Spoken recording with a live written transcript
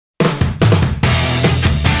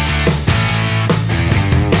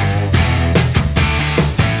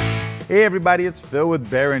Hey everybody, it's Phil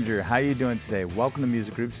with Behringer. How you doing today? Welcome to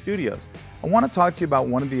Music Group Studios. I want to talk to you about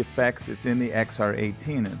one of the effects that's in the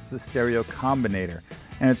XR18. It's the stereo combinator.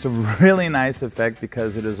 And it's a really nice effect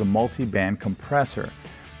because it is a multi-band compressor.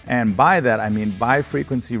 And by that, I mean by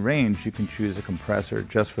frequency range, you can choose a compressor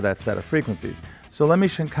just for that set of frequencies. So let me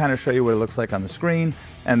kind of show you what it looks like on the screen,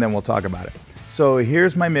 and then we'll talk about it. So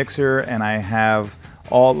here's my mixer, and I have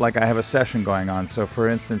a session going on. So for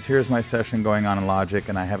instance, here's my session going on in Logic,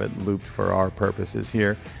 and I have it looped for our purposes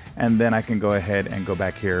here. And then I can go ahead and go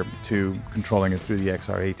back here to controlling it through the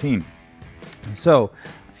XR18. So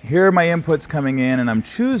here are my inputs coming in, and I'm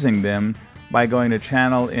choosing them by going to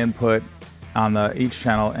channel input on each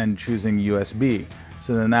channel and choosing USB.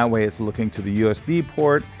 So then that way it's looking to the USB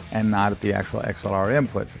port and not at the actual XLR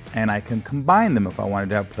inputs. And I can combine them if I wanted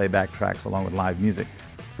to have playback tracks along with live music.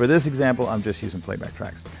 For this example, I'm just using playback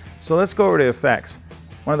tracks. So let's go over to effects.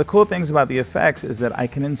 One of the cool things about the effects is that I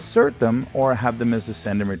can insert them or have them as a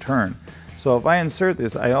send and return. So if I insert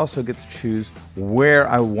this, I also get to choose where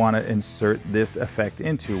I want to insert this effect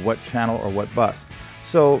into, what channel or what bus.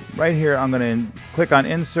 So right here, I'm going to click on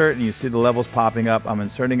insert, and you see the levels popping up. I'm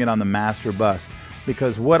inserting it on the master bus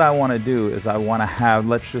because what I want to do is I want to have,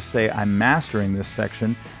 let's just say I'm mastering this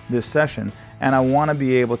session, and I want to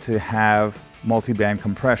be able to have multi-band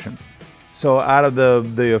compression. So out of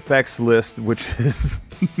the effects list, which is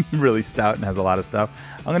really stout and has a lot of stuff,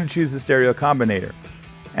 I'm going to choose the stereo combinator.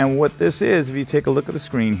 And what this is, if you take a look at the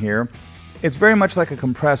screen here, it's very much like a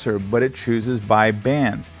compressor, but it chooses by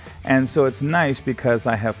bands. And so it's nice because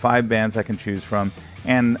I have 5 bands I can choose from,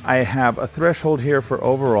 and I have a threshold here for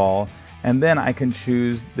overall, and then I can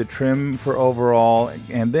choose the trim for overall,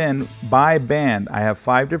 and then by band, I have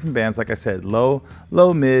 5 different bands, like I said, low,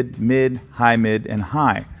 mid, high, mid, and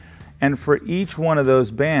high. And for each one of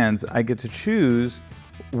those bands, I get to choose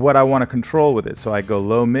what I want to control with it. So I go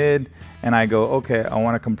low, mid, and I go, okay, I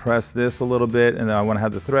want to compress this a little bit, and then I want to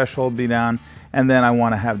have the threshold be down, and then I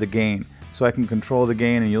want to have the gain. So I can control the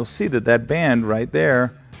gain, and you'll see that that band right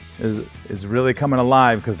there is really coming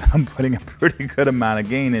alive because I'm putting a pretty good amount of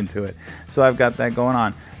gain into it. So I've got that going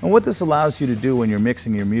on. And what this allows you to do when you're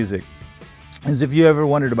mixing your music is, if you ever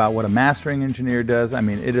wondered about what a mastering engineer does, I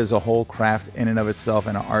mean, it is a whole craft in and of itself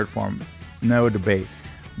and an art form, no debate.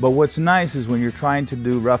 But what's nice is when you're trying to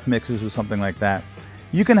do rough mixes or something like that,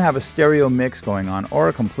 you can have a stereo mix going on or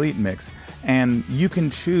a complete mix, and you can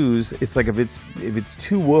choose. It's like if it's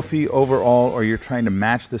too woofy overall, or you're trying to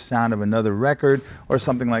match the sound of another record or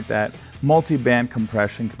something like that, multi-band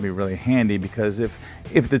compression can be really handy, because if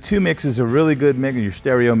the two mixes are really good mix, your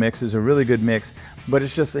stereo mix is a really good mix, but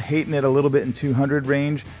it's just hating it a little bit in 200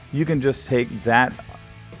 range, you can just take that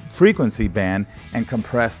frequency band and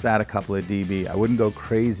compress that a couple of dB. I wouldn't go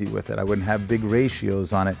crazy with it. I wouldn't have big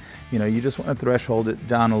ratios on it. You know, you just want to threshold it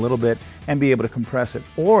down a little bit and be able to compress it.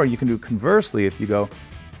 Or you can do conversely if you go,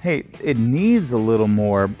 hey, it needs a little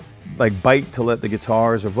more like bite to let the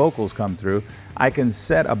guitars or vocals come through. I can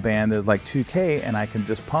set a band that's like 2K and I can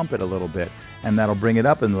just pump it a little bit, and that'll bring it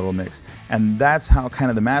up in a little mix. And that's how kind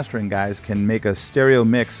of the mastering guys can make a stereo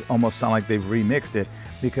mix almost sound like they've remixed it,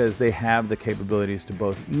 because they have the capabilities to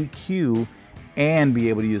both EQ and be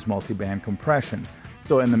able to use multi-band compression.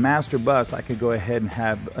 So in the master bus, I could go ahead and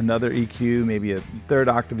have another EQ, maybe a 3rd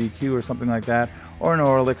octave EQ or something like that, or an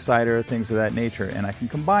oral exciter, things of that nature. And I can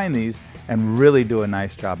combine these and really do a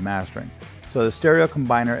nice job mastering. So the stereo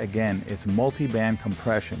combiner, again, it's multi-band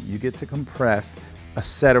compression. You get to compress a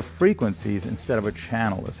set of frequencies instead of a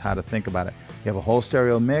channel, is how to think about it. You have a whole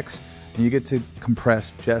stereo mix, and you get to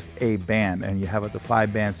compress just a band, and you have up to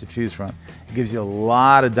 5 bands to choose from. It gives you a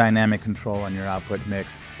lot of dynamic control on your output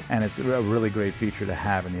mix, and it's a really great feature to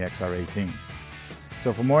have in the XR18.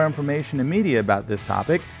 So for more information and media about this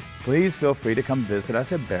topic, please feel free to come visit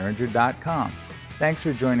us at Behringer.com. Thanks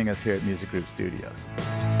for joining us here at Music Group Studios.